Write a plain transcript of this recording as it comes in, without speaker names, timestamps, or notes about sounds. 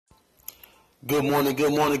Good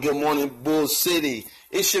morning, Bull City.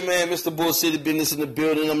 It's your man, Mr. Bull City Business in the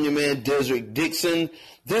building. I'm your man, Desrick Dixon.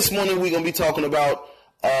 This morning, we're going to be talking about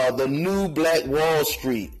the new Black Wall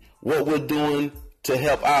Street, what we're doing to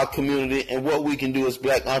help our community, and what we can do as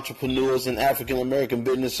Black entrepreneurs and African-American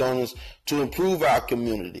business owners to improve our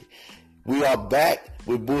community. We are back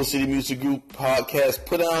with Bull City Music Group Podcast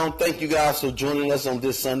Put On. Thank you guys for joining us on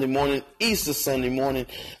this Sunday morning, Easter Sunday morning.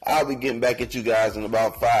 I'll be getting back at you guys in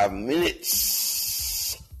about 5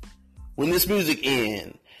 minutes. When this music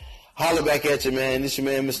ends, holler back at you, man. This your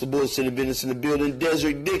man, Mr. Bull City Business in the building,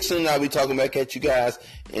 Desrick Dixon. I'll be talking back at you guys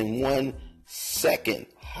in 1 second.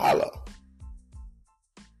 Holla.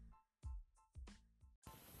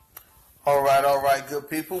 All right, good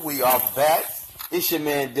people. We are back. It's your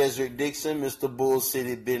man, Desrick Dixon, Mr. Bull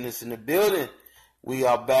City Business in the building. We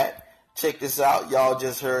are back. Check this out. Y'all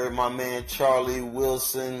just heard my man, Charlie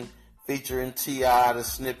Wilson, featuring T.I., the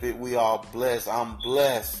snippet. We are blessed. I'm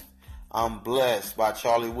blessed by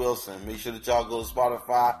Charlie Wilson. Make sure that y'all go to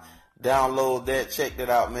Spotify, download that, check that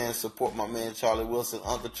out, man. Support my man, Charlie Wilson.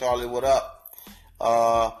 Uncle Charlie, what up?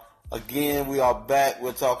 Again, we are back.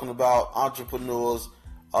 We're talking about entrepreneurs,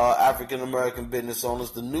 African-American business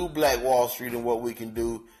owners, the new Black Wall Street, and what we can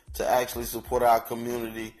do to actually support our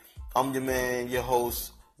community. I'm your man, your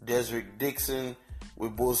host, Desrick Dixon,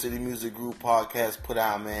 with Bull City Music Group Podcast Put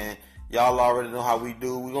Out, man. Y'all already know how we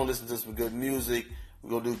do. We're going to listen to some good music.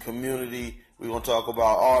 We're going to do community. We're going to talk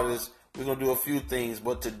about artists. We're going to do a few things.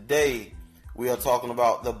 But today, we are talking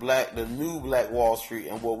about the new Black Wall Street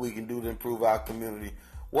and what we can do to improve our community.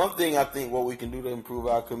 One thing I think what we can do to improve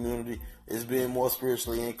our community is being more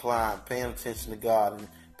spiritually inclined, paying attention to God and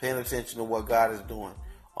paying attention to what God is doing.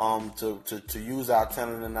 To use our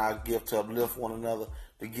talent and our gift to uplift one another,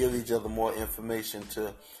 to give each other more information,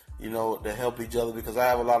 to help each other. Because I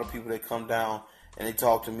have a lot of people that come down and they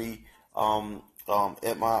talk to me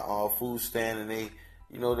at my food stand, and they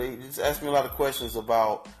just ask me a lot of questions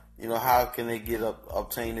about how can they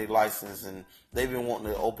obtain their license, and they've been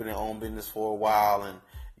wanting to open their own business for a while, and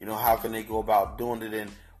how can they go about doing it. And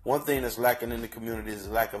one thing that's lacking in the community is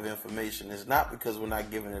lack of information. It's not because we're not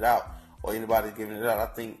giving it out or anybody's giving it out. I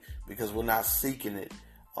think because we're not seeking it.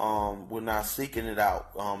 We're not seeking it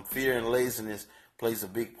out. Fear and laziness plays a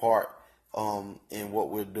big part in what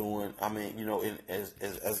we're doing. I mean,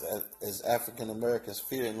 as African Americans,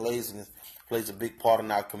 fear and laziness plays a big part in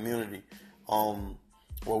our community.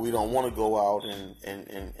 Where we don't want to go out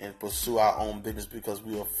and pursue our own business because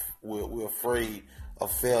we're afraid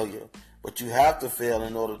of failure. But you have to fail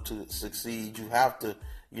in order to succeed. You have to,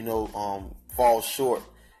 fall short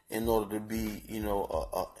in order to be,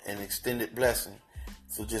 an extended blessing.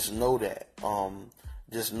 So just know that.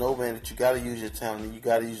 Just know, man, that you got to use your talent. You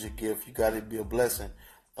got to use your gift. You got to be a blessing,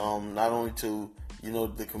 not only to,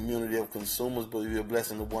 the community of consumers, but be a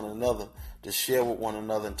blessing to one another, to share with one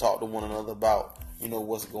another and talk to one another about,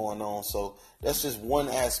 what's going on. So that's just one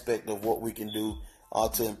aspect of what we can do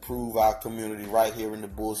to improve our community right here in the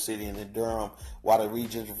Bull City and in Durham while the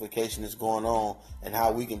regentrification is going on, and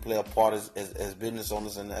how we can play a part as business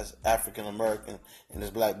owners and as African American and as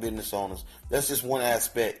Black business owners. That's just one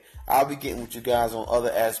aspect. I'll be getting with you guys on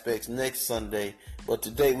other aspects next Sunday, but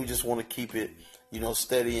today we just want to keep it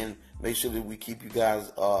steady and make sure that we keep you guys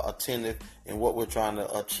attentive in what we're trying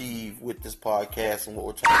to achieve with this podcast and what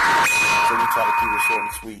we're trying to do. So we try to keep it short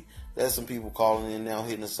and sweet. There's some people calling in now,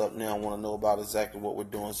 hitting us up now, want to know about exactly what we're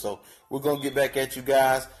doing. So we're going to get back at you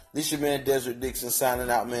guys. This your man, Desrick Dixon, signing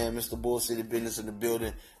out, man. Mr. Bull City Business in the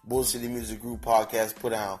building. Bull City Music Group Podcast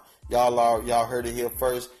Put Out. Y'all heard it here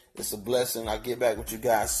first. It's a blessing. I'll get back with you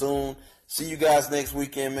guys soon. See you guys next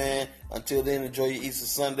weekend, man. Until then, enjoy your Easter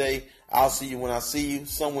Sunday. I'll see you when I see you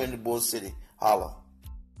somewhere in the Bull City. Holla.